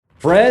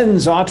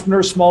Friends,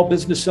 entrepreneurs, small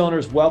business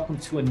owners, welcome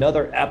to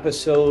another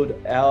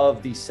episode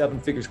of the Seven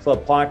Figures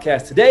Club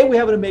podcast. Today, we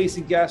have an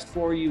amazing guest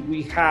for you.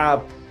 We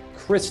have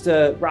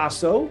Krista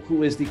Raso,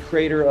 who is the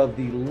creator of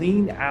the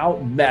Lean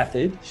Out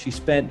Method. She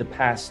spent the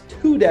past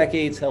 2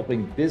 decades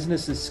helping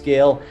businesses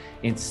scale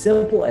in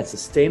simple and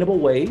sustainable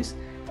ways.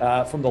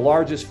 From the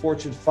largest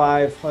Fortune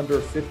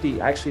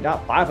 550, actually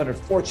not 500,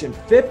 Fortune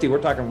 50,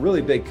 we're talking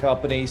really big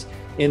companies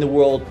in the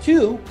world,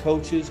 to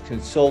coaches,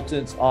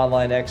 consultants,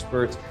 online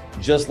experts,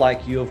 just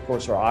like you. Of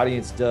course, our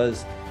audience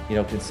does,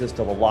 consist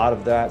of a lot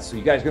of that. So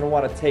you guys are going to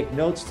want to take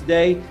notes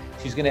today.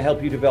 She's going to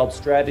help you develop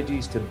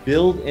strategies to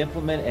build,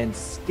 implement, and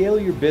scale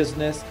your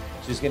business.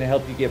 She's going to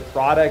help you get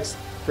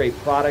create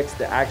products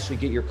that actually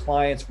get your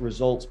clients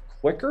results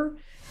quicker.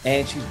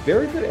 And she's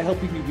very good at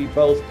helping you be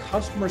both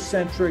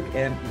customer-centric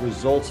and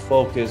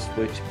results-focused,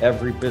 which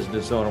every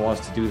business owner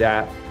wants to do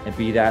that and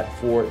be that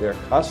for their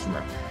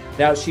customer.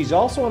 Now, she's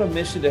also on a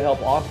mission to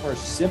help entrepreneurs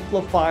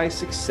simplify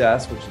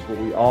success, which is what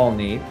we all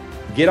need,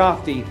 get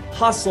off the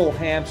hustle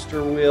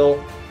hamster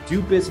wheel,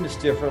 do business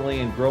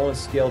differently, and grow and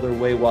scale their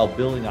way while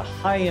building a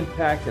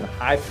high-impact and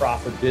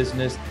high-profit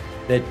business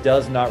that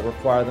does not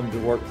require them to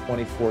work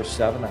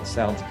 24/7. That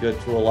sounds good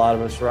to a lot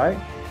of us, right?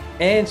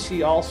 And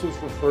she also is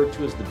referred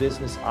to as the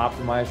business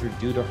optimizer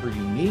due to her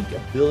unique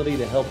ability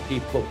to help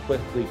people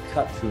quickly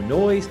cut through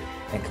noise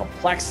and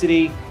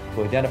complexity,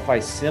 to identify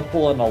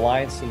simple and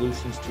aligned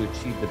solutions to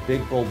achieve the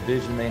big, bold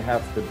vision they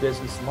have for the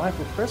business and life.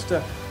 Well,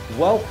 Krista,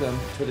 welcome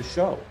to the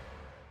show.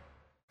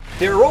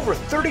 There are over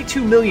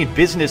 32 million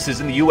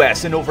businesses in the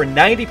U.S., and over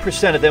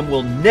 90% of them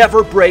will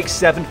never break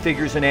 7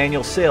 figures in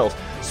annual sales.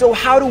 So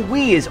how do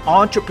we as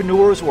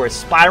entrepreneurs or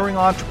aspiring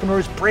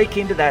entrepreneurs break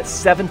into that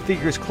 7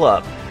 figures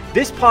club?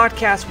 This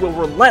podcast will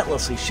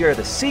relentlessly share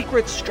the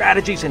secrets,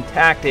 strategies, and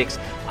tactics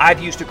I've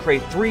used to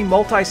create 3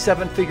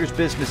 multi-7 figures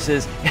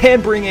businesses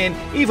and bring in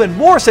even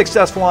more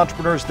successful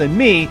entrepreneurs than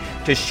me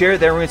to share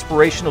their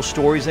inspirational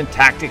stories and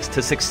tactics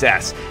to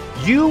success.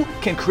 You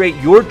can create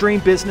your dream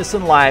business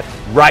and life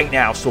right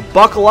now. So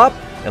buckle up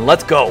and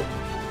let's go.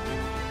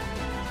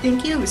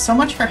 Thank you so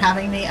much for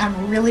having me.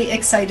 I'm really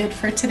excited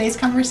for today's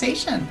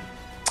conversation.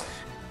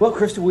 Well,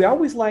 Krista, we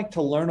always like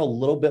to learn a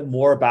little bit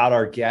more about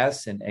our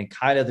guests and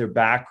kind of their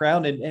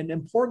background. And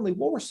importantly,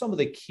 what were some of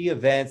the key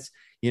events,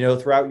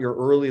 throughout your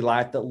early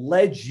life that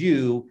led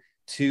you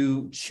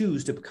to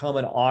choose to become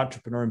an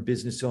entrepreneur and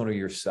business owner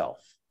yourself?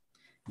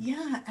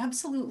 Yeah,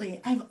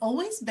 absolutely. I've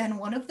always been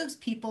one of those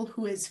people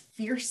who is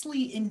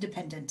fiercely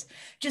independent,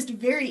 just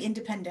very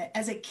independent.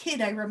 As a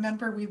kid, I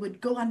remember we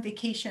would go on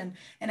vacation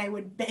and I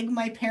would beg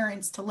my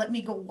parents to let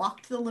me go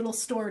walk to the little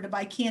store to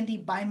buy candy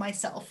by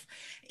myself.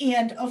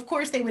 And of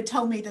course, they would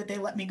tell me that they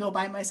let me go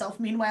by myself.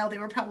 Meanwhile, they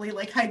were probably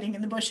like hiding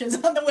in the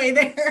bushes on the way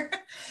there.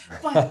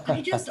 But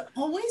I just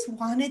always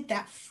wanted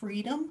that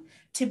freedom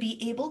to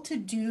be able to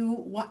do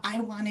what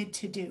I wanted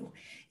to do.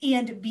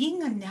 And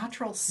being a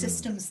natural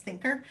systems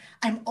thinker,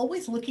 I'm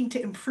always looking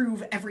to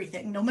improve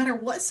everything. No matter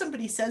what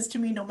somebody says to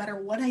me, no matter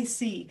what I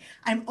see,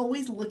 I'm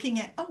always looking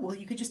at,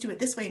 you could just do it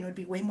this way and it would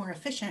be way more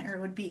efficient, or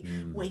it would be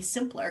way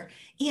simpler.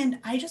 And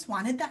I just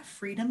wanted that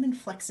freedom and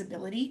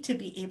flexibility to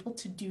be able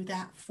to do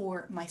that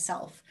for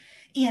myself.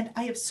 And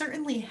I have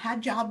certainly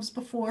had jobs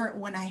before.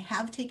 When I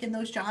have taken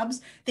those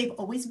jobs, they've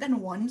always been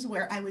ones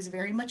where I was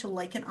very much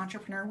like an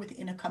entrepreneur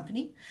within a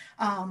company.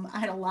 I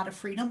had a lot of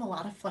freedom, a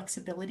lot of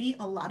flexibility,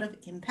 a lot of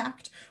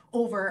impact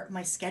over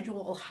my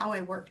schedule, how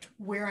I worked,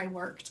 where I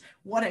worked,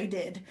 what I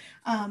did.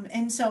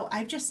 And so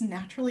I've just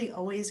naturally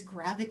always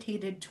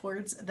gravitated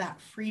towards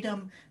that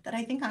freedom that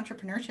I think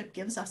entrepreneurship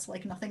gives us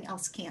like nothing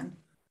else can.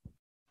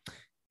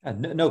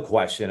 No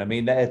question. I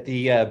mean, at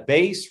the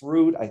base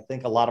root, I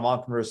think a lot of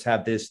entrepreneurs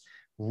have this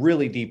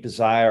really deep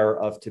desire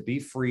to be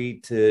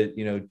free to,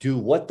 do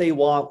what they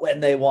want,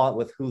 when they want,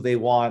 with who they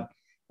want.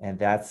 And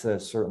that's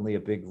certainly a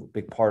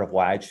big part of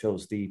why I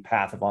chose the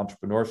path of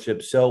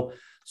entrepreneurship.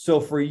 So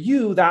for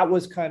you, that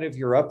was kind of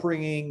your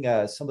upbringing,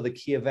 some of the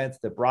key events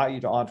that brought you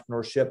to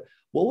entrepreneurship.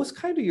 What was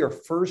kind of your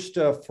first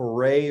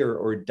foray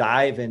or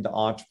dive into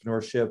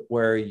entrepreneurship,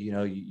 where,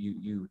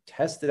 you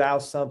tested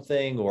out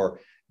something or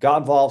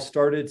got involved,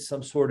 started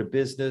some sort of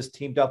business,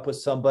 teamed up with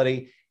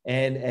somebody,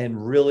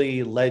 and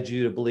really led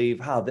you to believe,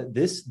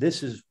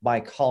 this is my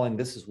calling,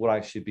 this is what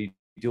I should be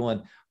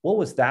doing? What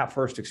was that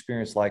first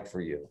experience like for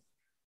you?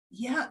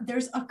 Yeah,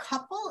 there's a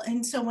couple.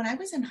 And so when I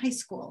was in high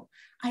school,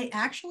 I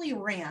actually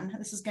ran,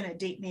 this is going to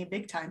date me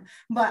big time,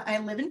 but I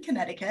live in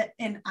Connecticut,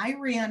 and I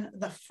ran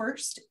the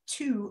first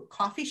 2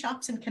 coffee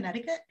shops in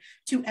Connecticut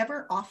to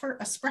ever offer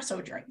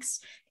espresso drinks,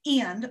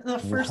 and the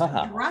first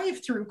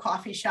drive-through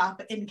coffee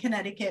shop in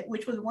Connecticut,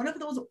 which was one of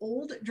those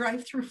old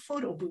drive-through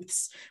photo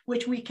booths,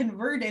 which we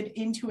converted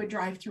into a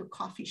drive-through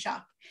coffee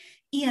shop.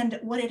 And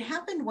what had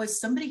happened was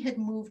somebody had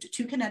moved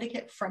to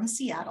Connecticut from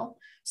Seattle,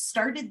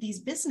 started these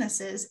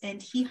businesses,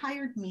 and he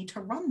hired me to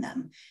run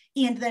them.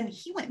 And then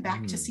he went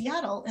back to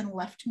Seattle and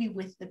left me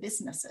with the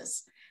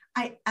businesses.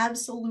 I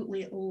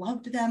absolutely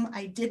loved them.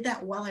 I did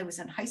that while I was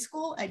in high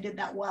school. I did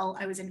that while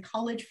I was in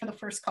college for the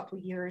first couple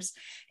of years.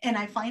 And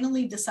I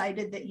finally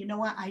decided that, you know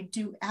what, I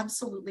do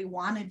absolutely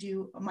want to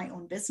do my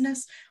own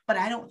business, but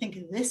I don't think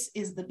this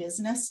is the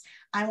business.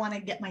 I want to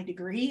get my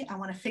degree. I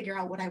want to figure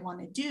out what I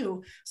want to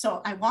do.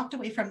 So I walked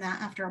away from that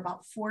after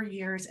about 4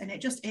 years. And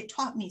it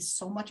taught me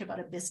so much about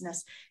a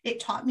business. It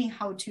taught me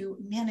how to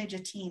manage a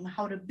team,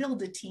 how to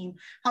build a team,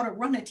 how to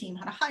run a team,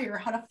 how to hire,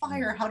 how to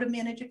fire, how to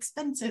manage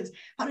expenses,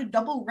 how to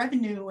double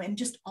revenue, and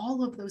just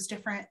all of those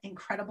different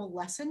incredible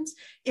lessons.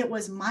 It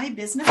was my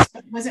business,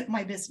 but it wasn't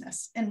my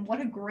business. And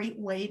what a great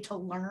way to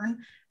learn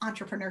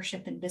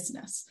entrepreneurship and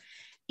business.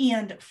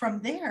 And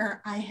from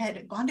there, I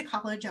had gone to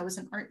college. I was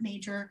an art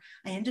major.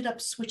 I ended up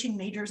switching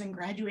majors and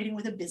graduating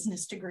with a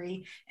business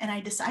degree. And I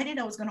decided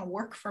I was going to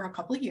work for a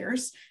couple of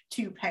years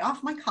to pay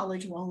off my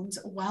college loans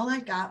while I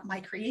got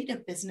my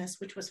creative business,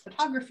 which was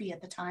photography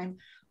at the time,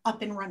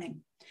 up and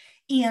running.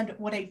 And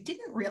what I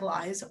didn't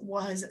realize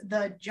was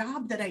the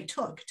job that I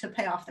took to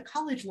pay off the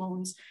college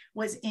loans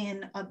was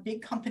in a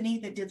big company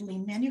that did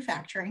lean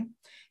manufacturing.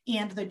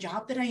 And the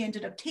job that I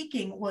ended up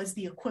taking was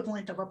the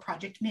equivalent of a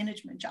project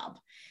management job.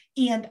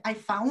 And I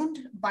found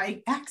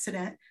by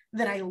accident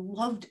that I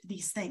loved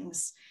these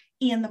things.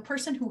 And the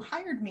person who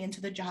hired me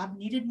into the job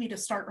needed me to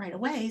start right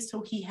away.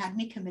 So he had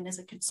me come in as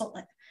a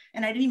consultant.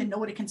 And I didn't even know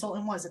what a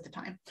consultant was at the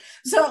time.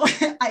 So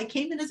I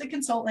came in as a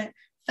consultant,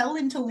 fell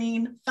into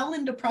lean, fell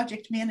into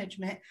project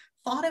management,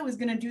 thought I was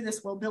going to do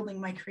this while building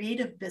my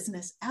creative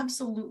business,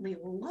 absolutely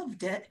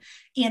loved it,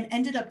 and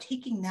ended up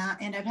taking that.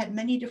 And I've had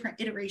many different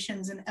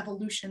iterations and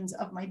evolutions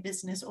of my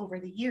business over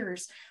the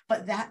years,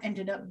 but that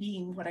ended up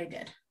being what I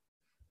did.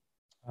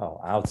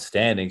 Oh,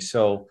 outstanding.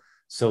 So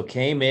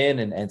came in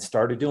and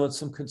started doing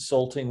some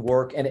consulting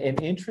work. And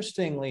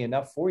interestingly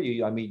enough for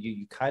you, I mean,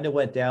 you kind of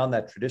went down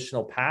that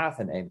traditional path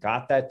and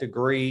got that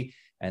degree,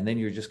 and then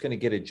you're just going to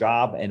get a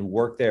job and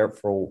work there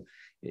for,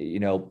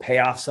 pay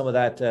off some of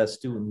that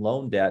student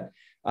loan debt.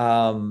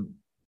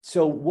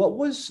 So what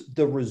was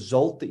the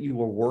result that you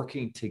were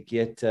working to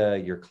get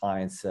your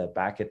clients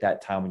back at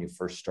that time when you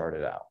first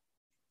started out?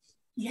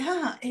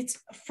 Yeah,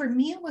 for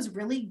me, it was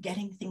really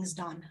getting things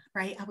done,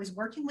 right? I was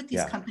working with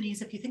these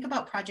companies. If you think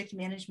about project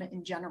management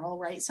in general,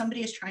 right?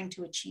 Somebody is trying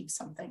to achieve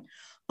something,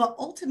 but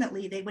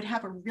ultimately they would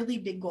have a really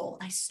big goal.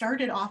 I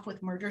started off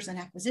with mergers and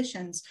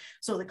acquisitions.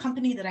 So the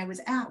company that I was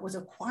at was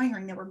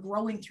acquiring, they were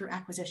growing through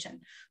acquisition.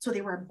 So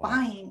they were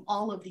buying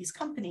all of these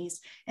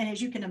companies. And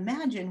as you can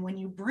imagine, when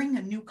you bring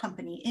a new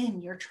company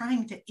in, you're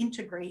trying to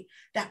integrate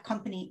that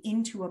company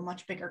into a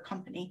much bigger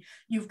company.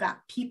 You've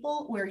got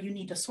people where you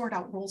need to sort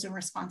out roles and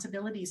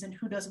responsibilities and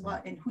who does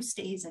what and who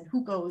stays and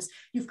who goes.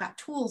 You've got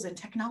tools and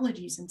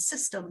technologies and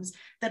systems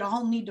that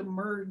all need to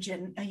merge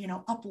and,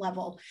 up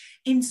level.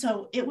 And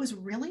so it was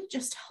really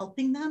just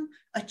helping them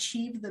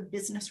achieve the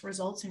business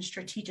results and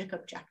strategic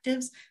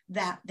objectives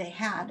that they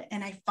had.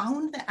 And I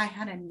found that I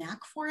had a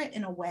knack for it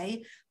in a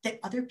way that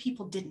other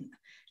people didn't.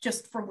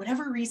 Just for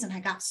whatever reason, I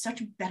got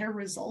such better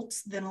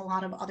results than a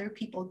lot of other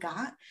people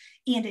got.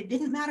 And it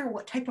didn't matter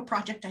what type of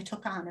project I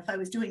took on, if I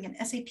was doing an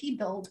SAP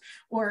build,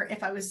 or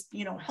if I was,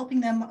 helping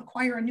them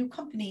acquire a new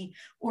company,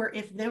 or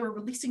if they were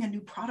releasing a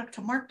new product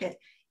to market.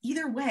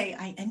 Either way,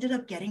 I ended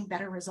up getting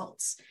better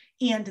results.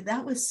 And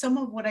that was some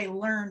of what I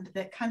learned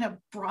that kind of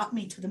brought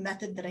me to the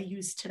method that I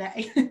use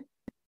today.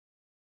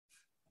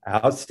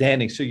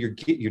 Outstanding. So you're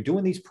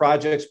doing these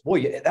projects.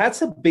 Boy,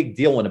 that's a big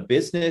deal in a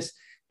business.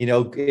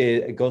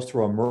 It goes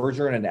through a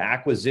merger and an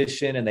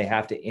acquisition, and they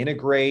have to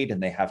integrate,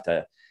 and they have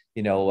to,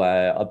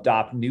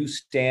 adopt new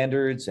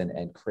standards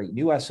and create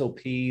new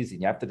SOPs,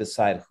 and you have to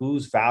decide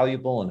who's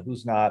valuable and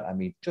who's not. I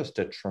mean, just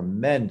a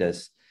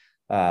tremendous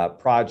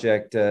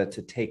project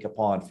to take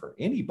upon for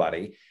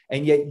anybody,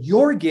 and yet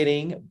you're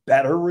getting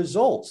better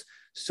results.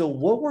 So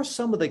what were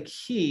some of the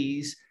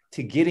keys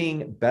to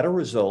getting better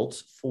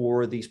results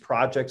for these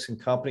projects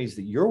and companies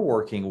that you're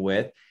working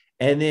with?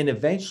 And then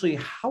eventually,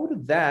 how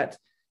did that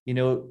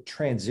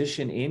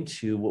transition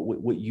into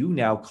what you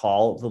now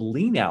call the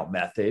lean out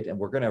method? And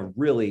we're going to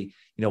really,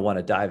 want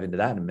to dive into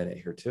that in a minute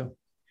here too.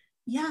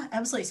 Yeah,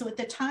 absolutely. So at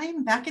the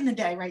time, back in the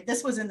day, right,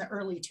 this was in the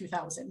early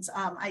 2000s.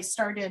 I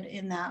started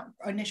in that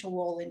initial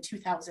role in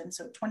 2000,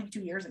 so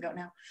 22 years ago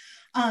now.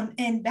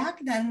 And back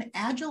then,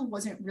 Agile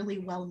wasn't really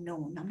well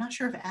known. I'm not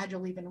sure if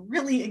Agile even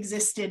really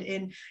existed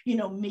in,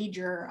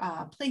 major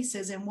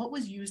places. And what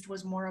was used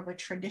was more of a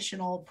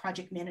traditional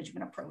project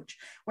management approach,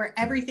 where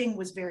everything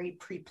was very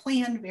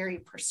pre-planned, very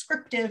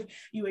prescriptive.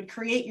 You would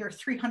create your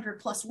 300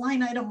 plus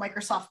line item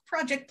Microsoft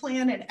project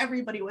plan, and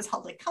everybody was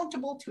held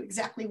accountable to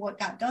exactly what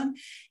got done.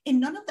 And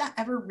none of that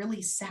ever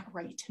really sat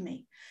right to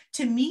me.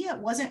 To me, it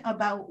wasn't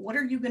about what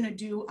are you going to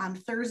do on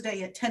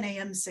Thursday at 10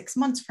 a.m. 6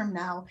 months from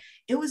now.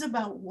 It was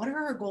about what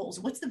are our goals?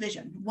 What's the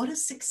vision? What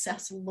does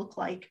success look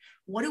like?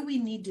 What do we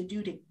need to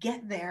do to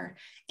get there?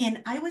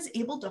 And I was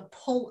able to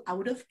pull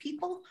out of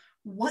people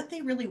what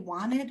they really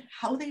wanted,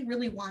 how they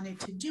really wanted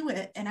to do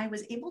it. And I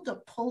was able to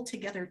pull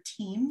together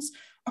teams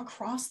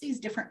across these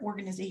different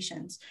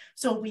organizations.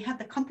 So we had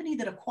the company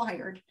that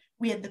acquired,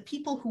 we had the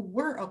people who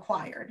were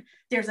acquired.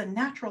 There's a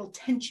natural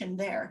tension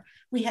there.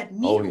 We had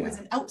me who was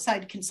an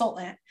outside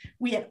consultant.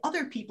 We had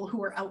other people who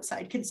were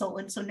outside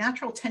consultants. So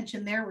natural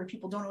tension there where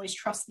people don't always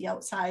trust the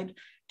outside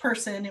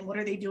person and what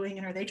are they doing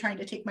and are they trying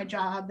to take my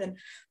job? And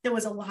there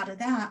was a lot of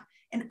that.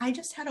 And I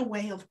just had a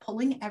way of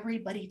pulling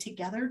everybody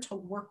together to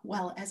work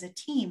well as a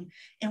team.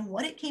 And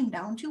what it came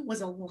down to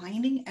was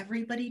aligning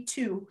everybody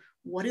to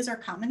what is our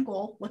common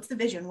goal? What's the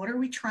vision? What are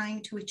we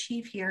trying to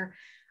achieve here?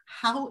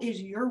 How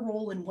is your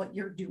role in what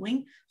you're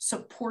doing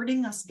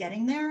supporting us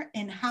getting there?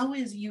 And how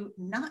is you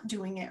not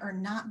doing it or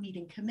not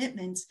meeting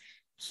commitments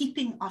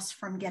keeping us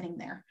from getting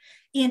there?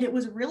 And it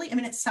was really, I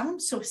mean, it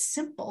sounds so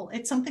simple.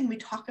 It's something we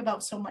talk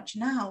about so much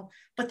now,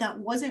 but that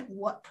wasn't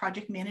what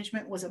project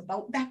management was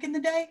about back in the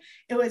day.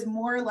 It was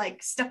more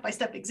like step by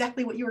step,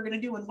 exactly what you were going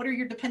to do and what are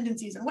your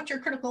dependencies and what's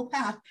your critical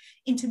path.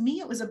 And to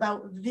me, it was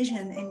about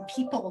vision and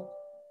people.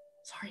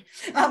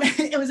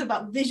 It was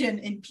about vision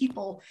and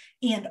people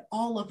and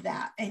all of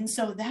that. And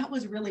so that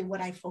was really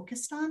what I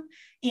focused on.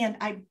 And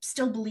I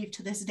still believe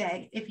to this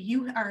day, if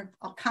you are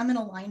a common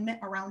alignment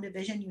around a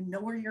vision, you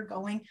know where you're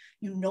going,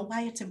 you know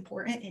why it's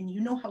important, and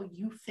you know how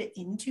you fit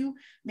into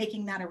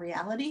making that a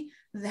reality,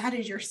 that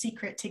is your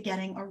secret to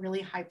getting a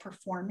really high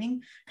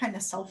performing kind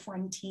of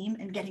self-run team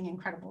and getting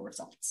incredible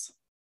results.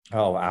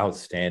 Oh,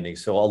 outstanding.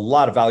 So a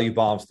lot of value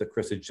bombs that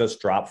Krista just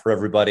dropped for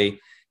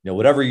everybody.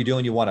 Whatever you're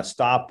doing, you want to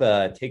stop,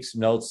 take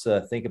some notes,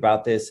 think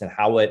about this and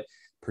how it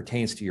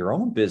pertains to your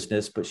own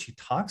business. But she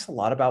talks a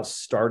lot about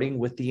starting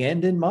with the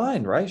end in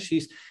mind, right?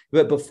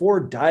 But before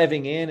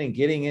diving in and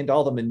getting into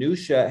all the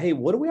minutia, hey,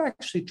 what are we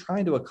actually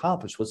trying to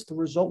accomplish? What's the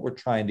result we're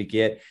trying to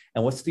get?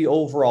 And what's the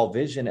overall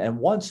vision? And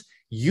once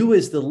you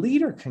as the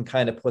leader can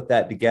kind of put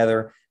that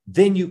together,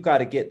 then you've got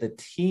to get the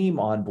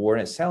team on board.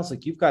 And it sounds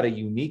like you've got a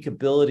unique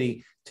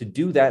ability to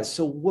do that.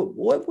 So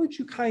what would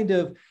you kind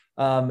of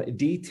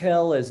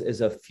detail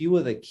as a few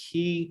of the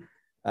key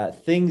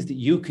things that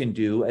you can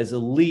do as a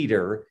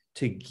leader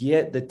to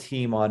get the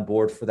team on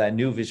board for that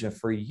new vision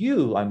for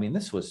you? I mean,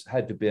 this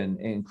had to have been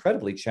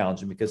incredibly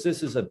challenging because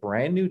this is a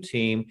brand new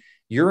team.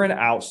 You're an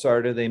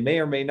outsider. They may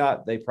or may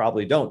not, they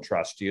probably don't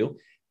trust you.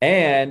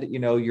 And,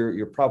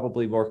 you're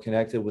probably more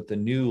connected with the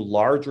new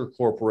larger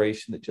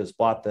corporation that just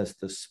bought the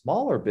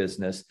smaller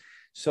business.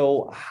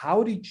 So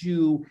how did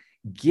you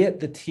get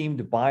the team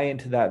to buy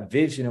into that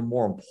vision and,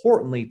 more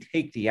importantly,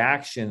 take the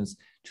actions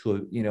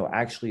to,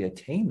 actually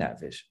attain that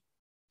vision?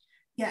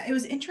 Yeah, it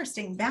was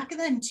interesting. Back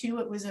then, too,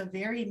 it was a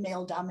very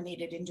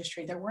male-dominated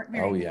industry. There weren't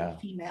very many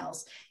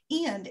females.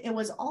 And it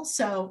was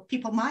also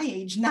people my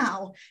age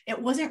now.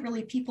 It wasn't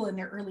really people in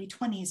their early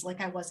 20s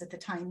like I was at the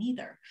time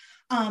either.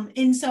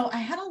 And so I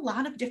had a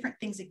lot of different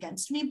things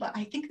against me, but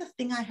I think the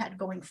thing I had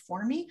going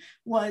for me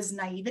was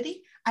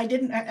naivety. I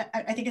think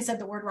I said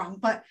the word wrong,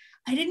 but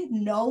I didn't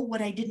know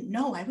what I didn't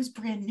know. I was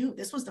brand new.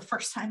 This was the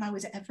first time I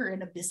was ever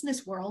in a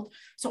business world.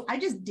 So I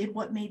just did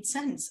what made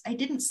sense. I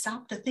didn't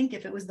stop to think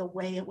if it was the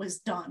way it was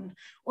done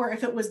or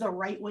if it was the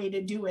right way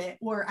to do it,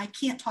 or I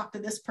can't talk to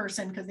this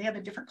person because they have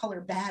a different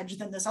color badge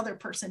than this other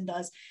person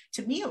does.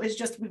 To me, it was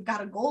just, we've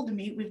got a goal to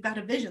meet. We've got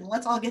a vision.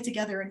 Let's all get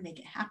together and make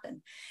it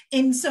happen.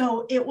 And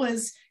so it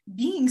was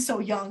being so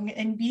young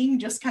and being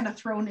just kind of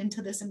thrown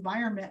into this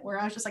environment where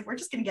I was just like, we're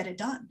just going to get it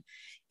done.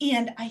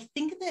 And I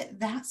think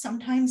that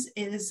sometimes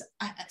is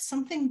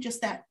something,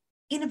 just that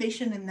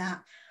innovation and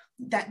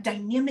that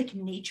dynamic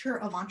nature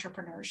of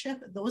entrepreneurship.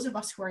 Those of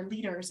us who are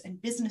leaders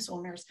and business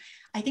owners,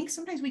 I think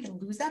sometimes we can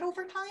lose that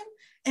over time.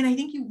 And I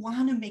think you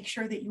want to make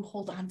sure that you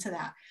hold on to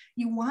that.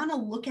 You want to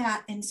look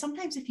at, and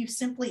sometimes if you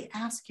simply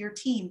ask your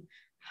team,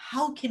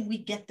 how can we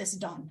get this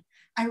done?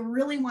 I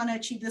really want to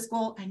achieve this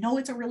goal. I know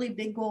it's a really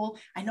big goal.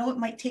 I know it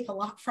might take a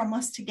lot from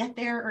us to get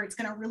there, or it's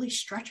going to really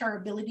stretch our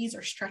abilities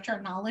or stretch our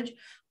knowledge,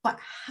 but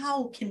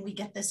how can we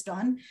get this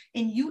done?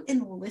 And you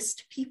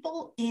enlist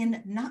people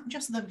in not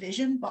just the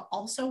vision, but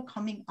also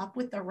coming up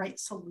with the right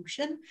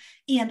solution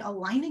and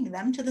aligning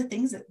them to the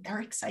things that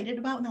they're excited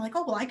about. And they're like,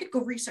 oh, well, I could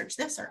go research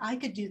this, or I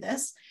could do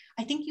this.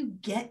 I think you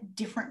get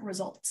different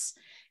results.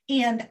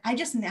 And I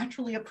just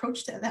naturally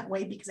approached it that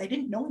way because I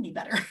didn't know any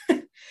better.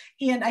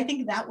 And I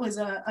think that was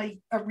a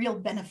real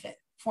benefit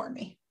for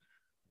me.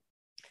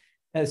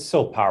 And it's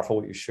so powerful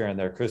what you're sharing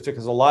there, Krista,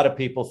 because a lot of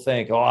people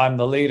think, oh, I'm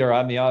the leader,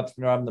 I'm the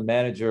entrepreneur, I'm the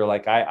manager.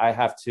 Like I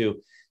have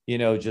to,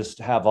 just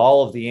have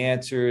all of the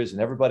answers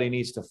and everybody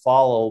needs to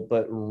follow.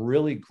 But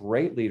really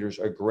great leaders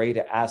are great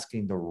at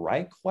asking the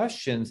right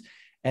questions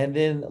and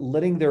then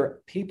letting their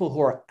people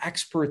who are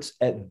experts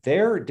at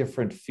their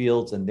different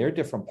fields and their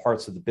different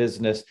parts of the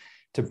business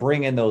to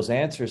bring in those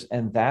answers.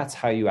 And that's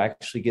how you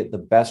actually get the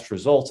best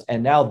results.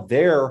 And now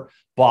they're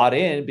bought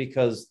in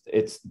because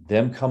it's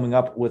them coming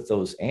up with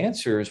those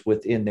answers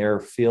within their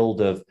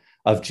field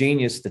of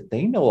genius that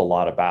they know a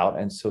lot about.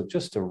 And so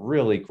just a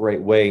really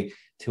great way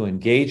to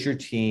engage your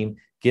team,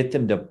 get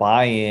them to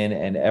buy in,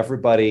 and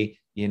everybody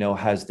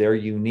has their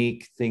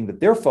unique thing that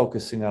they're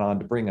focusing on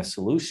to bring a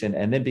solution.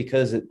 And then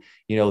because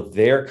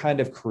they're kind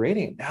of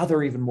creating it, now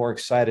they're even more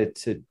excited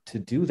to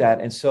do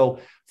that. And so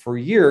for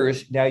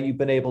years now, you've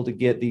been able to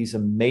get these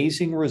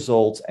amazing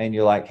results, and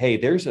you're like, hey,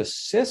 there's a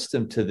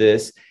system to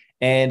this.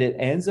 And it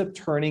ends up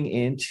turning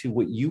into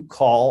what you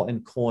call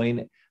and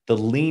coin the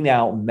lean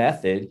out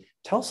method.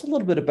 Tell us a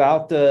little bit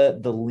about the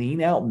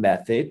lean out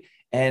method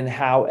and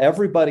how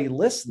everybody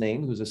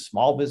listening who's a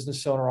small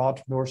business owner,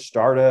 entrepreneur,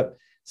 startup,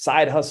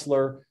 side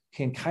hustler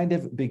can kind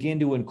of begin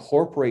to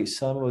incorporate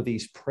some of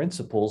these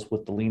principles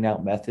with the lean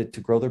out method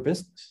to grow their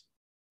business.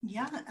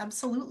 Yeah,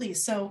 absolutely.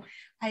 So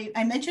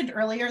I mentioned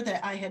earlier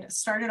that I had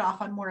started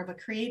off on more of a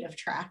creative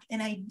track,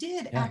 and I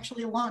did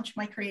actually launch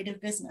my creative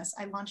business.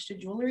 I launched a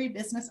jewelry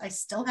business. I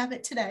still have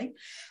it today.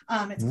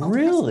 It's called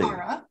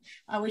Mascara,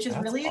 which is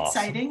really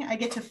exciting. I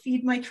get to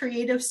feed my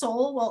creative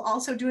soul while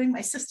also doing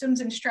my systems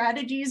and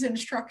strategies and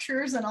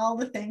structures and all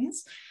the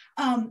things.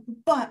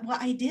 But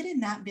what I did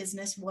in that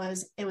business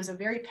it was a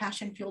very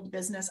passion-fueled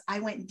business. I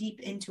went deep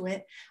into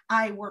it.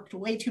 I worked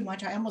way too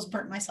much. I almost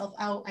burnt myself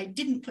out. I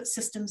didn't put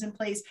systems in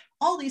place.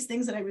 All these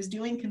things that I was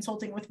doing,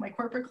 consulting with my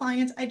corporate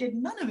clients, I did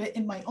none of it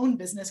in my own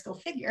business, go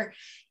figure.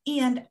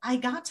 And I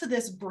got to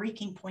this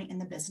breaking point in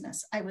the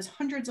business. I was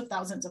hundreds of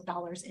thousands of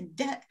dollars in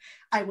debt.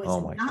 I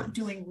was not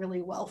doing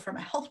really well from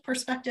a health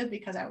perspective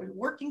because I was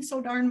working so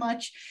darn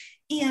much.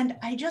 And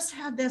I just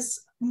had this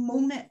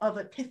moment of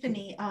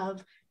epiphany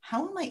of,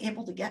 how am I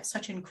able to get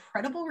such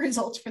incredible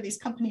results for these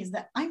companies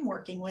that I'm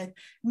working with?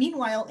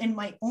 Meanwhile, in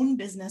my own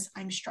business,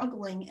 I'm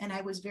struggling, and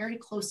I was very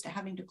close to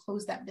having to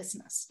close that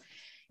business.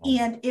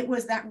 And it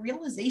was that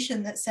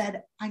realization that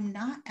said, I'm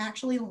not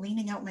actually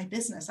leaning out my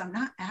business. I'm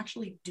not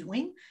actually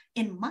doing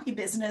in my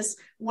business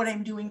what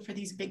I'm doing for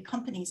these big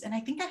companies. And I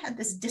think I had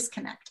this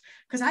disconnect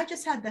because I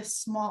just had this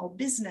small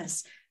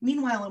business.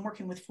 Meanwhile, I'm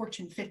working with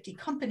Fortune 50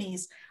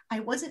 companies. I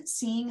wasn't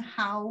seeing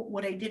how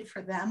what I did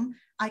for them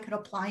I could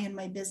apply in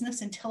my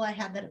business until I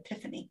had that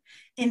epiphany.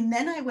 And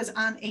then I was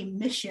on a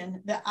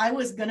mission that I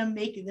was going to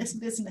make this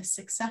business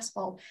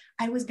successful.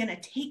 I was going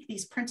to take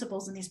these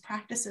principles and these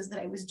practices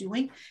that I was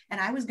doing, and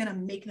I was going to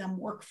make them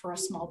work for a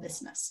small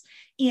business.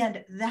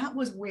 And that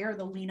was where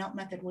the lean out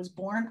method was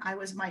born. I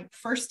was my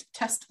first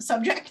test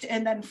subject.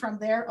 And then from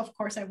there, of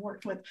course, I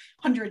worked with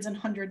hundreds and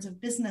hundreds of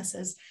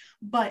businesses,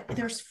 but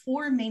there's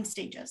 4 main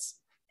stages.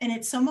 And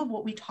it's some of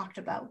what we talked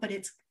about, but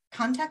it's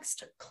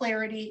context,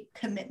 clarity,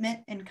 commitment,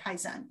 and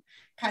Kaizen.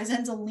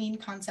 Kaizen's a lean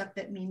concept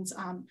that means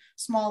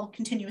small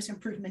continuous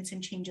improvements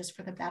and changes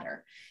for the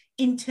better.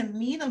 And to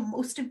me, the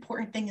most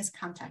important thing is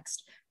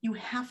context. You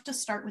have to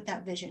start with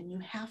that vision. You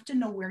have to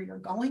know where you're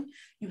going.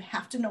 You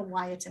have to know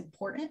why it's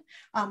important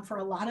for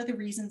a lot of the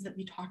reasons that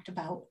we talked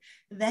about.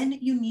 Then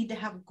you need to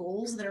have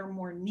goals that are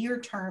more near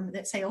term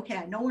that say, okay,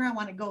 I know where I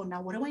want to go.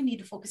 Now, what do I need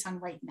to focus on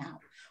right now?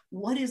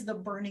 What is the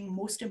burning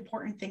most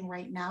important thing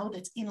right now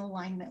that's in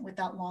alignment with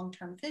that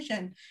long-term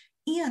vision?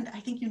 And I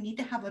think you need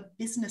to have a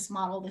business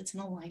model that's in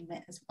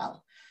alignment as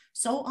well.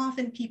 So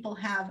often people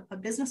have a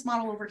business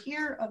model over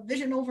here, a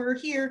vision over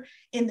here,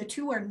 and the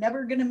two are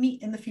never going to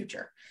meet in the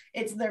future.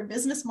 It's their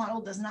business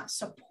model does not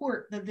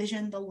support the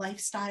vision, the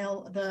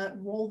lifestyle, the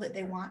role that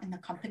they want in the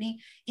company,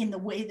 in the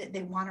way that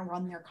they want to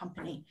run their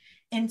company.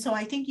 And so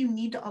I think you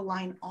need to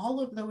align all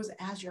of those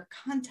as your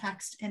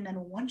context. And then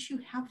once you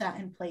have that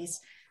in place,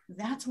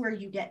 that's where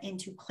you get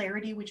into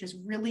clarity, which is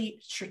really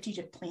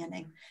strategic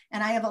planning.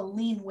 And I have a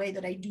lean way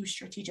that I do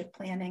strategic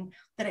planning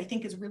that I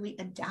think is really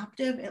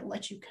adaptive. It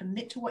lets you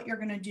commit to what you're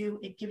going to do.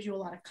 It gives you a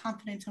lot of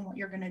confidence in what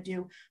you're going to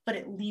do, but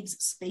it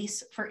leaves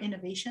space for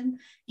innovation.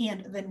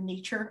 And the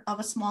nature of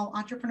a small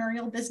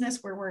entrepreneurial business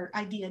where we're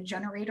idea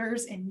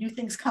generators and new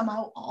things come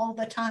out all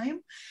the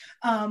time.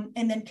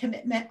 And then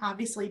commitment,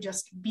 obviously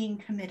just being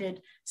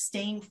committed,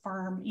 staying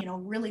firm,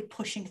 really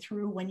pushing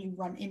through when you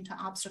run into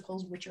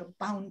obstacles, which you're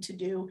bound to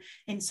do.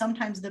 And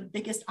sometimes the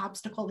biggest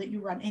obstacle that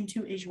you run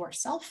into is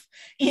yourself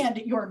and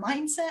your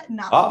mindset,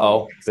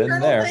 not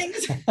external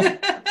things.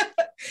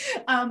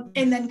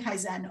 And then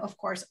Kaizen, of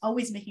course,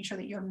 always making sure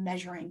that you're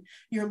measuring,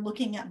 you're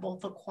looking at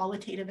both the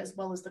qualitative as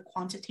well as the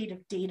quantitative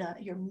data.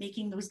 You're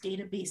making those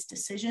data-based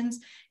decisions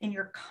and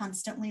you're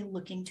constantly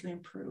looking to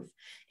improve.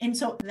 And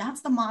so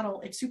that's the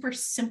model. It's super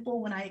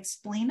simple when I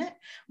explain it,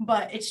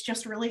 but it's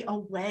just really a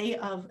way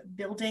of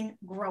building,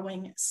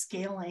 growing,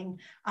 scaling,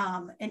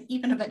 and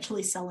even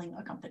eventually selling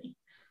a company.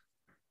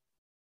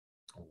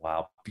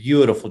 Wow.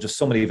 Beautiful. Just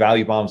so many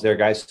value bombs there,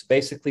 guys. So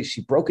basically,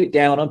 she broke it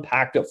down,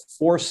 unpacked it,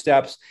 4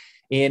 steps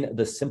in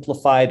the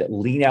simplified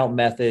lean out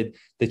method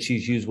that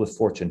she's used with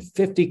Fortune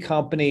 50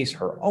 companies,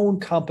 her own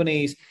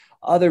companies,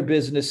 other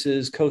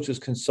businesses, coaches,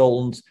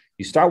 consultants.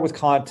 You start with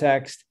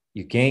context,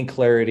 you gain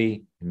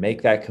clarity, you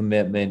make that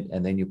commitment,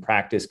 and then you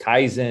practice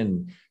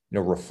Kaizen,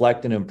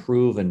 reflect and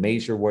improve and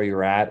measure where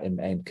you're at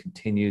and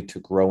continue to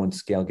grow and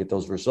scale and get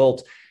those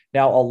results.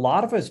 Now, a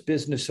lot of us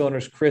business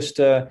owners,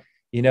 Krista,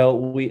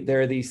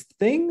 there are these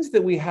things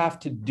that we have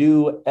to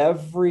do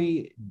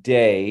every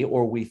day,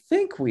 or we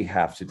think we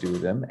have to do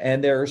them.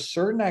 And there are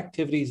certain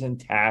activities and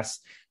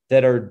tasks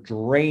that are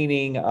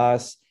draining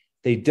us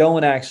they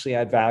don't actually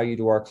add value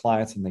to our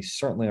clients, and they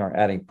certainly aren't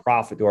adding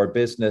profit to our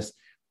business.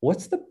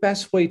 What's the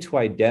best way to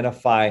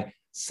identify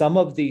some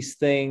of these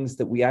things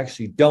that we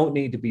actually don't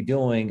need to be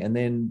doing? And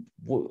then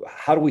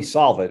how do we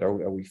solve it?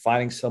 Are we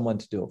finding someone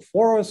to do it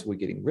for us? Are we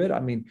getting rid?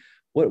 I mean,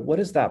 what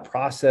does that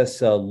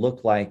process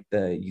look like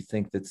that you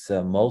think that's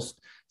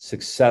most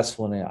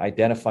successful in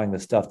identifying the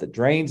stuff that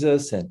drains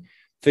us and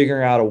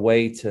figuring out a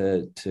way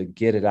to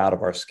get it out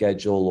of our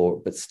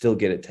schedule, but still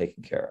get it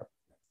taken care of?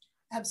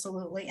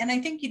 Absolutely. And I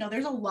think,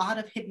 there's a lot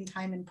of hidden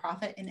time and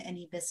profit in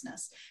any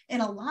business.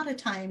 And a lot of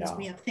times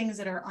we have things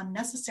that are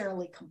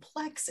unnecessarily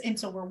complex. And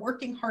so we're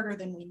working harder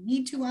than we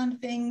need to on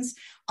things.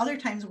 Other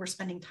times we're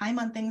spending time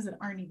on things that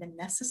aren't even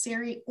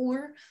necessary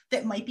or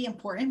that might be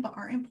important, but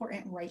aren't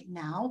important right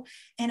now.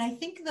 And I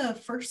think the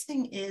first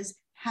thing is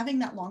having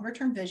that longer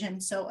term vision.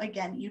 So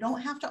again, you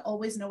don't have to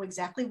always know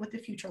exactly what the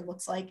future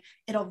looks like.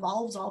 It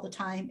evolves all the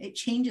time. It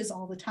changes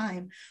all the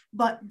time.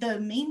 But the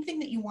main thing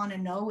that you want to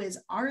know is,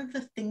 are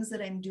the things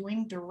that I'm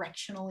doing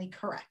directionally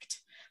correct?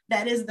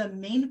 That is the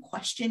main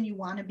question you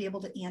want to be able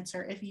to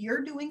answer. If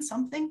you're doing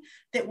something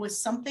that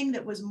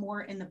was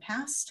more in the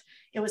past,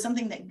 it was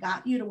something that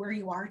got you to where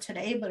you are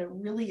today, but it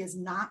really is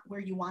not where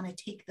you want to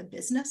take the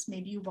business.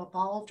 Maybe you've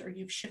evolved or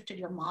you've shifted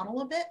your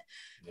model a bit.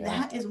 Yeah.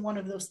 That is one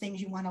of those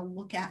things you want to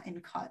look at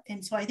and cut.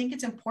 And so I think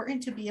it's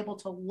important to be able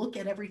to look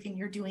at everything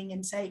you're doing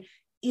and say,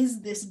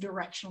 is this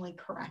directionally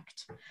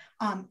correct?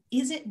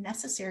 Is it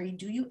necessary?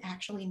 Do you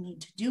actually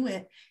need to do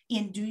it?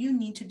 And do you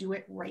need to do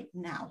it right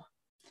now?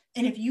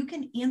 And if you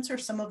can answer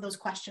some of those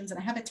questions, and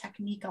I have a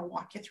technique I'll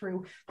walk you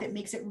through that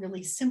makes it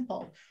really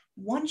simple.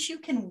 Once you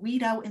can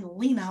weed out and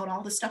lean out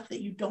all the stuff that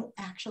you don't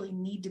actually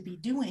need to be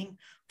doing,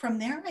 from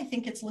there, I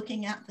think it's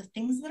looking at the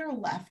things that are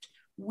left.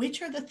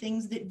 Which are the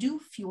things that do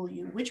fuel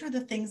you? Which are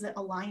the things that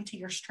align to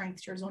your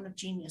strengths, your zone of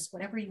genius,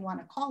 whatever you want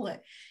to call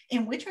it?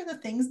 And which are the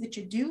things that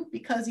you do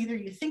because either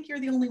you think you're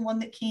the only one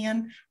that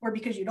can, or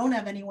because you don't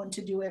have anyone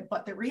to do it,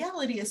 but the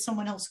reality is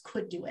someone else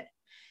could do it.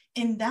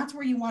 And that's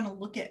where you want to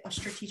look at a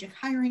strategic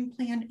hiring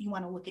plan. You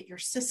want to look at your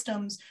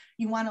systems.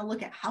 You want to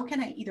look at, how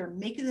can I either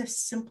make this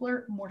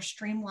simpler, more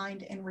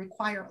streamlined, and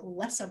require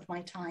less of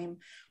my time?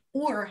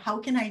 Or how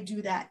can I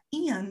do that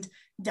and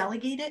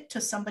delegate it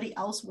to somebody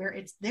else where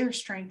it's their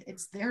strength,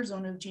 it's their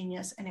zone of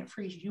genius, and it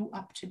frees you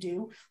up to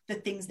do the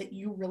things that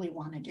you really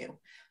want to do.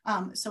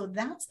 So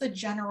that's the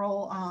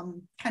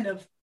general kind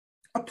of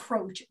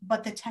approach.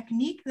 But the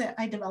technique that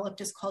I developed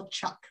is called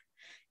CHUCK.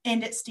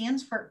 And it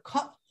stands for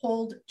cut,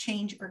 hold,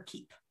 change, or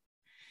keep.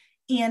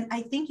 And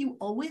I think you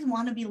always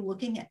want to be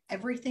looking at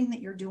everything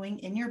that you're doing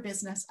in your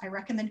business. I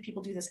recommend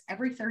people do this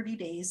every 30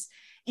 days.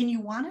 And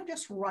you want to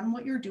just run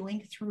what you're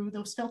doing through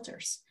those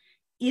filters.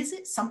 Is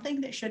it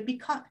something that should be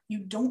cut? You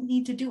don't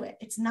need to do it.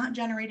 It's not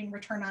generating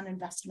return on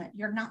investment.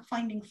 You're not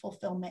finding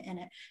fulfillment in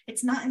it.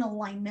 It's not in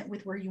alignment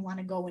with where you want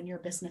to go in your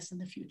business in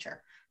the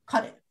future.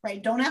 Cut it,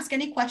 right? Don't ask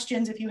any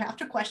questions. If you have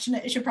to question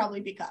it, it should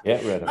probably be cut.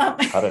 Get rid of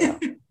it. Cut it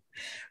out.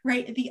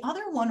 Right. The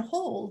other one,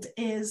 hold,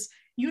 is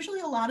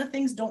usually a lot of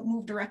things don't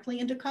move directly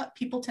into cut.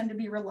 People tend to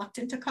be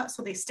reluctant to cut,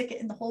 so they stick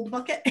it in the hold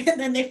bucket and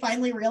then they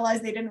finally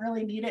realize they didn't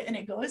really need it and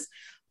it goes.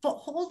 But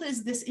hold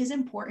is, this is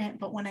important.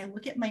 But when I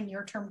look at my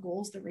near-term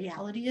goals, the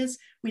reality is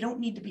we don't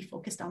need to be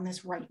focused on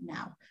this right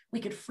now. We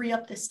could free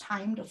up this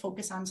time to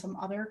focus on some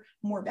other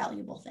more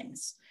valuable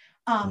things.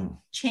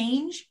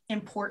 Change,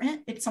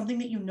 important. It's something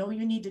that you know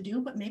you need to do,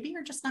 but maybe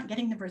you're just not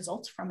getting the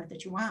results from it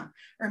that you want.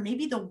 Or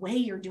maybe the way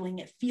you're doing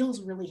it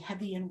feels really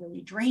heavy and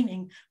really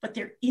draining, but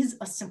there is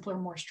a simpler,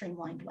 more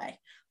streamlined way.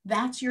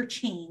 That's your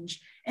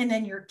change. And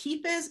then your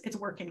keep is, it's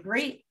working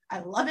great. I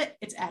love it.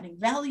 It's adding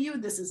value.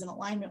 This is in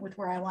alignment with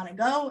where I want to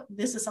go.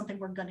 This is something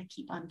we're going to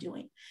keep on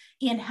doing.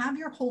 And have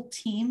your whole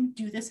team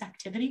do this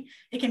activity.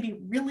 It can be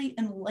really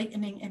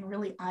enlightening and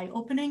really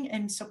eye-opening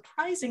and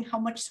surprising how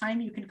much time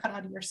you can cut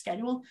out of your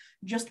schedule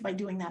just by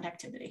doing that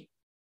activity.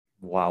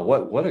 Wow,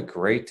 what a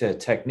great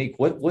technique.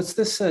 What's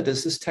this?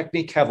 Does this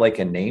technique have like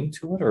a name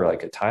to it or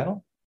like a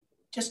title?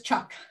 Just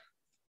CHUCK.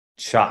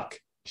 CHUCK.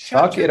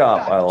 Chuck it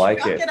up. I like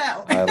it. Chuck it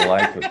out. I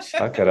like it.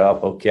 Chuck it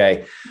up.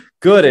 Okay.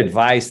 Good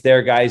advice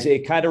there, guys.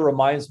 It kind of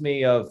reminds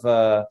me of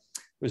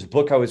there's a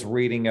book I was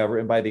reading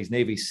written by these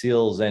Navy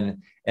SEALs,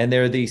 and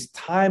there are these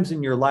times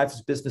in your life as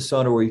a business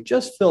owner where you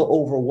just feel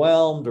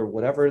overwhelmed or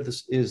whatever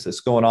this is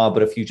that's going on.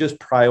 But if you just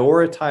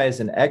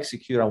prioritize and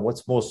execute on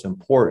what's most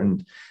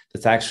important,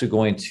 that's actually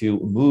going to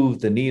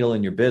move the needle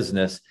in your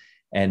business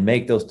and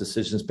make those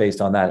decisions based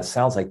on that. It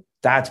sounds like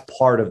that's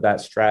part of that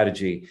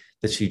strategy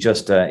that she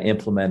just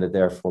implemented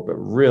there for, but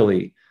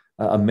really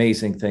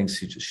amazing things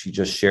she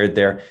just shared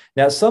there.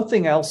 Now,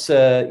 something else,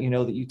 that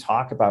you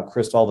talk about,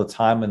 Krista, all the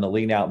time in the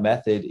Lean Out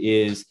method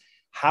is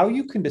how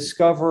you can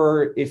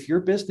discover if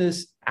your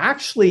business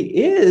actually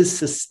is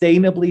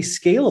sustainably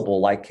scalable.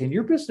 Like, can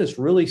your business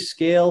really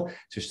scale? Is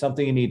there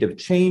something you need to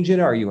change in?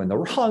 Are you in the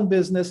wrong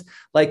business?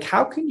 Like,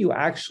 how can you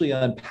actually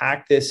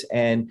unpack this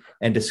and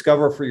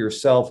discover for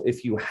yourself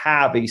if you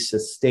have a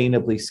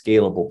sustainably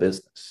scalable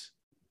business?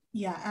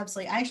 Yeah,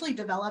 absolutely. I actually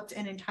developed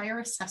an entire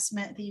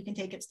assessment that you can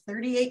take. It's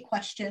 38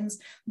 questions.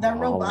 They're Oh,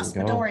 robust,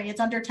 but don't worry, it's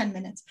under 10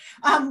 minutes.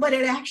 But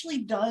it actually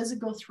does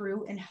go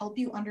through and help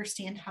you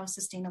understand how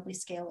sustainably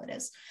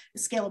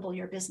scalable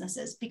your business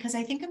is. Because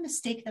I think a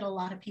mistake that a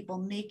lot of people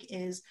make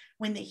is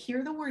when they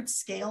hear the word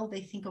scale,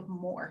 they think of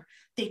more.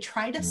 They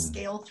try to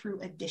scale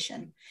through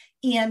addition.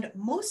 And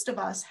most of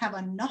us have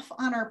enough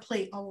on our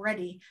plate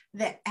already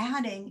that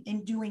adding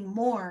and doing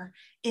more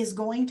is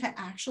going to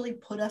actually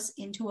put us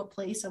into a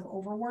place of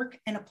overwork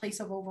and a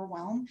place of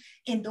overwhelm.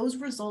 And those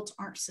results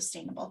aren't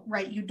sustainable,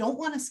 right? You don't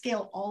want to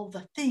scale all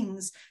the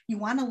things. You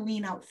want to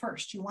lean out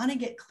first. You want to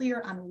get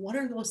clear on what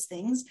are those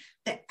things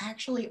that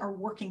actually are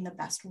working the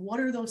best? What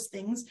are those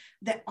things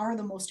that are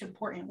the most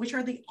important? Which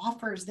are the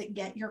offers that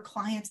get your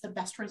clients the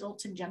best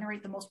results and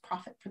generate the most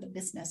profit for the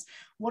business?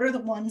 What are the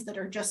ones that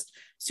are just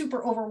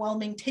super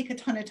overwhelming, take a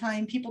ton of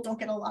time, people don't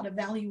get a lot of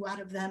value out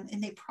of them,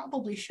 and they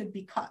probably should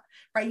be cut,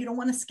 right? You don't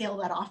want to scale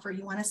that offer.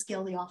 You want to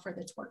scale the offer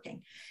that's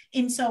working.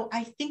 And so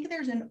I think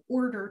there's an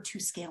order to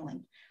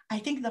scaling. I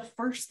think the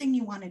first thing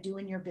you want to do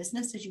in your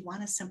business is you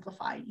want to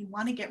simplify. You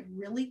want to get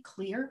really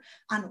clear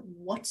on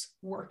what's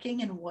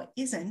working and what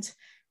isn't.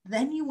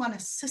 Then you want to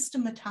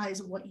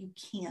systematize what you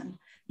can.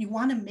 You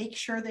want to make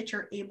sure that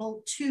you're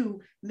able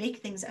to make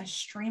things as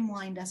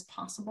streamlined as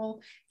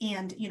possible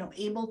and,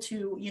 able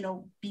to,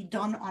 be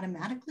done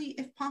automatically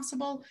if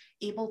possible,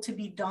 able to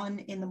be done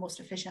in the most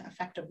efficient,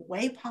 effective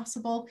way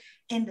possible.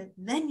 And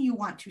then you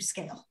want to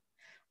scale.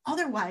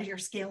 Otherwise, you're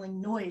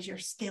scaling noise, you're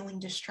scaling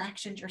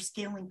distractions, you're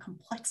scaling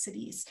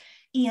complexities,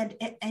 and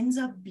it ends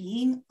up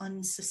being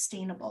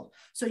unsustainable.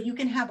 So you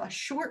can have a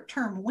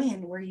short-term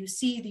win where you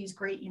see these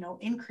great,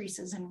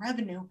 increases in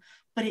revenue,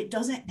 but it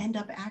doesn't end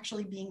up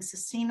actually being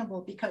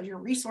sustainable because your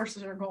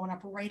resources are going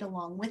up right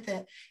along with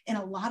it. And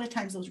a lot of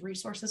times those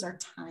resources are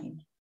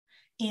time.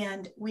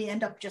 And we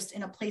end up just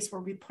in a place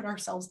where we put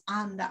ourselves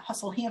on that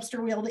hustle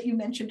hamster wheel that you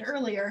mentioned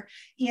earlier,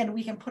 and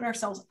we can put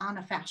ourselves on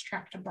a fast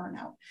track to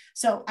burnout.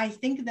 So I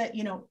think that,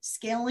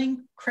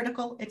 scaling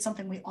critical, it's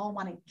something we all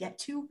want to get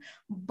to,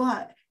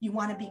 but you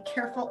want to be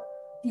careful.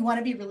 You want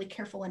to be really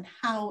careful in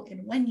how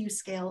and when you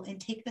scale and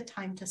take the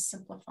time to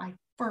simplify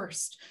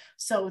first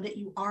so that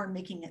you are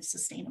making it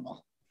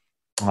sustainable.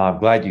 I'm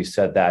glad you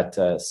said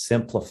that,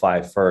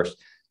 simplify first.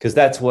 Because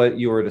that's what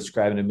you were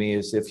describing to me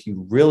is if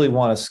you really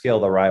want to scale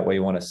the right way,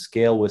 you want to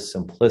scale with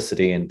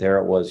simplicity. And there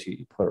it was,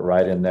 you put it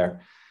right in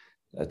there.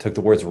 I took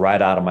the words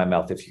right out of my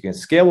mouth. If you can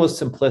scale with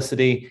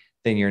simplicity,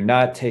 then you're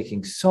not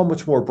taking so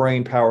much more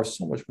brain power,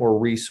 so much more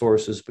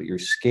resources, but you're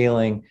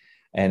scaling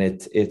and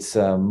it's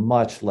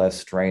much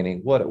less draining.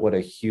 What a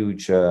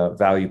huge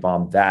value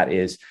bomb that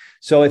is.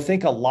 So I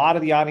think a lot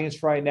of the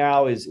audience right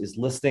now is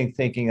listening,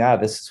 thinking,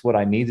 this is what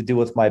I need to do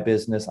with my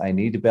business. I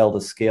need to be able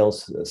to scale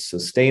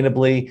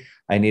sustainably.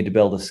 I need to be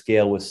able to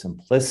scale with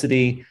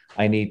simplicity.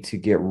 I need to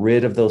get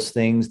rid of those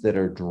things that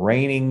are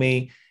draining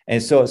me.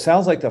 And so it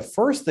sounds like the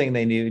first thing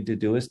they need to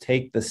do is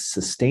take the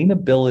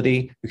sustainable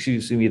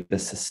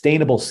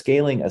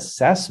scaling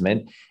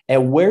assessment.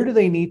 And where do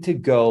they need to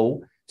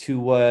go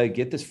to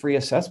get this free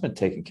assessment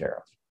taken care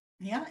of?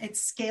 Yeah,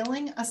 it's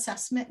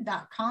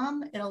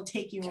scalingassessment.com. It'll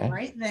take you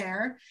right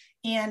there.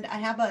 And I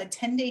have a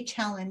 10-day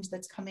challenge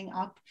that's coming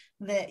up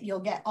that you'll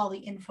get all the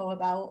info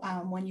about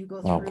when you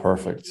go through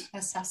the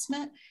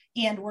assessment.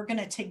 And we're going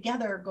to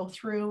together go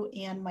through.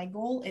 And my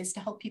goal is to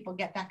help people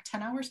get back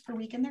 10 hours per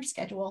week in their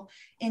schedule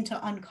and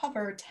to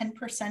uncover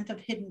 10%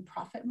 of hidden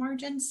profit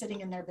margin sitting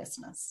in their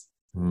business.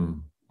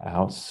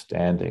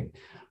 Outstanding.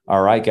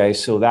 All right,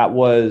 guys. So that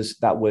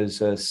was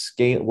a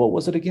scale. What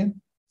was it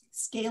again?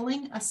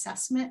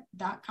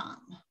 Scalingassessment.com.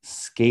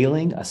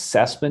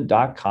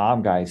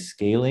 Scalingassessment.com, guys.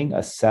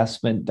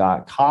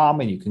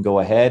 Scalingassessment.com. And you can go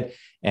ahead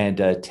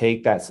and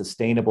take that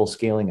sustainable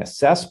scaling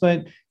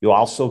assessment. You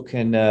also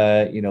can,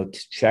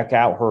 check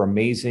out her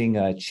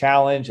amazing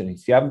challenge. And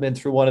if you haven't been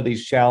through one of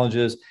these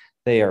challenges,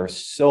 they are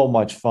so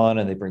much fun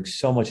and they bring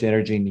so much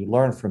energy, and you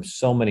learn from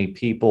so many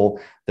people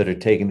that are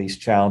taking these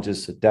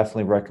challenges. So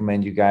definitely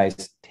recommend you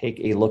guys take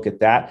a look at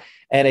that.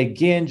 And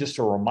again, just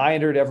a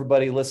reminder to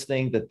everybody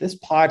listening that this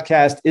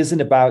podcast isn't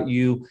about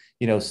you,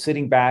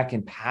 sitting back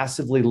and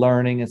passively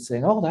learning and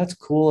saying, oh, that's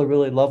cool. I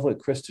really love what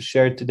Krista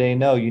shared today.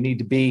 No, you need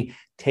to be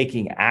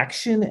taking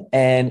action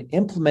and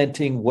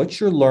implementing what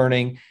you're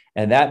learning.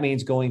 And that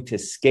means going to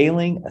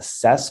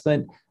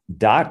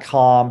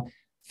scalingassessment.com,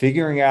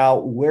 figuring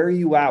out where are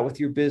you at with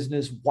your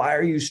business? Why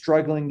are you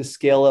struggling to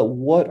scale it?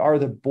 What are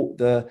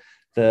the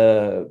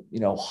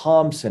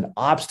humps and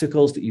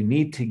obstacles that you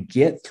need to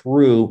get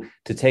through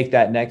to take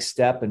that next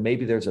step? And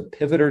maybe there's a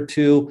pivot or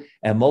two.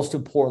 And most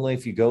importantly,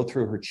 if you go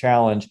through her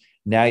challenge,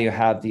 now you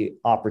have the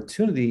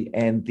opportunity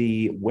and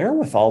the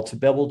wherewithal to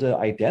be able to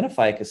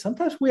identify, because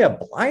sometimes we have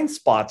blind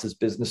spots as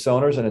business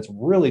owners, and it's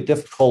really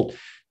difficult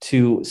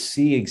to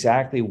see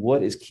exactly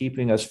what is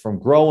keeping us from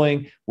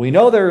growing. We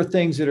know there are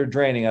things that are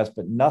draining us,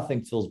 but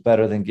nothing feels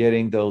better than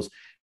getting those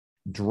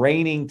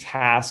draining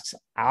tasks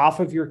off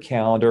of your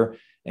calendar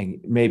and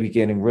maybe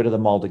getting rid of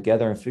them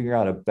altogether and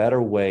figuring out a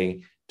better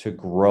way to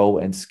grow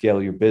and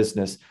scale your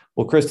business. Well,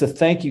 Well, Krista,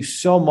 thank you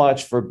so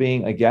much for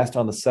being a guest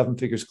on the Seven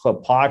Figures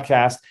Club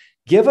podcast.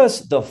 Give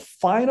us the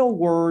final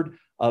word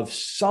of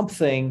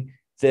something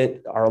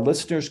that our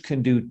listeners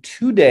can do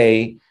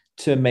today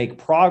to make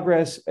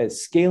progress at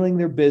scaling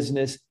their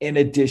business, in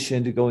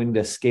addition to going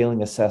to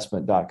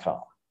scalingassessment.com.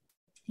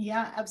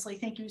 Yeah,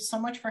 absolutely. Thank you so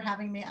much for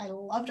having me. I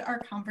loved our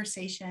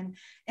conversation,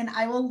 and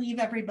I will leave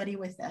everybody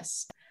with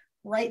this.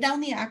 Write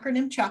down the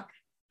acronym CHUCK: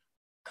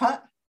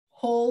 cut,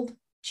 hold,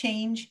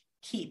 change,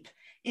 keep.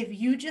 If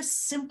you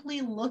just simply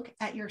look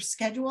at your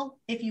schedule,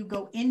 if you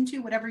go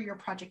into whatever your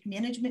project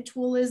management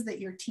tool is that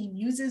your team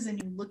uses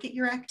and you look at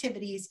your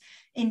activities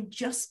and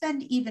just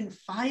spend even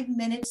 5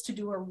 minutes to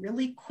do a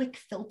really quick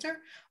filter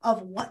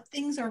of what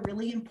things are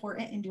really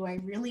important and do I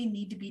really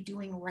need to be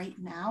doing right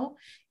now,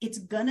 it's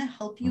going to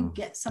help you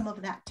get some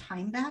of that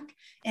time back.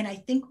 And I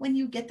think when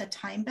you get the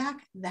time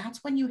back,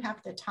 that's when you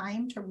have the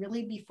time to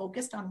really be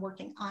focused on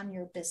working on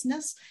your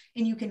business,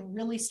 and you can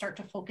really start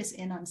to focus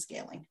in on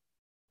scaling.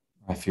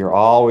 If you're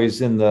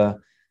always in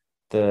the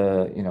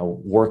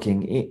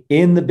working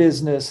in the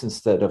business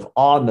instead of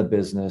on the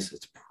business,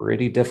 it's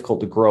pretty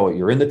difficult to grow it.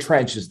 You're in the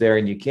trenches there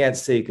and you can't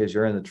see because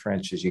you're in the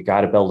trenches. You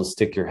got to be able to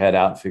stick your head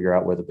out and figure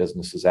out where the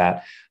business is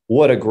at.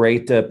 What a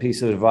great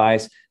piece of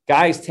advice.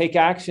 Guys, take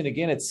action.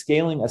 Again, at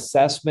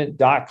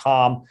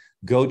scalingassessment.com.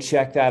 Go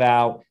check that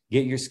out.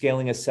 Get your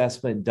scaling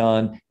assessment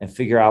done and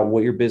figure out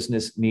what your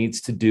business needs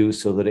to do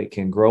so that it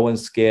can grow and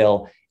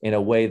scale in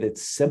a way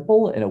that's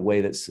simple, in a way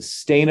that's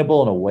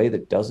sustainable, in a way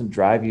that doesn't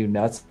drive you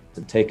nuts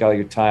and take all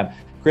your time.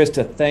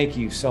 Krista, thank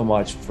you so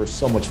much for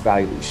so much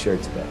value that you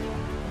shared today.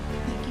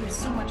 Thank you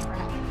so much for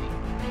having me.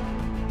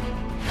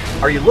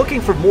 Are you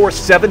looking for more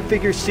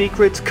seven-figure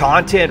secrets,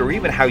 content, or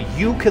even how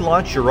you can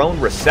launch your own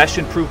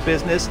recession-proof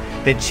business?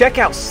 Then check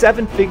out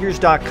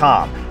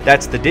sevenfigures.com.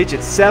 That's the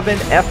digit 7,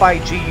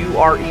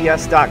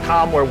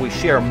 FIGURES.com, where we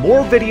share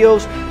more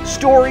videos,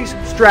 stories,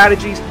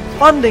 strategies,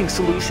 funding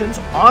solutions,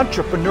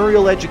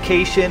 entrepreneurial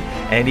education,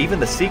 and even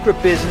the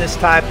secret business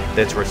type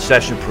that's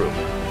recession-proof.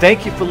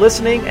 Thank you for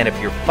listening, and if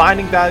you're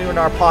finding value in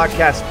our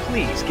podcast,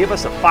 please give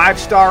us a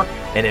 5-star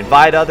and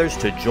invite others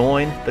to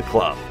join the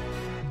club.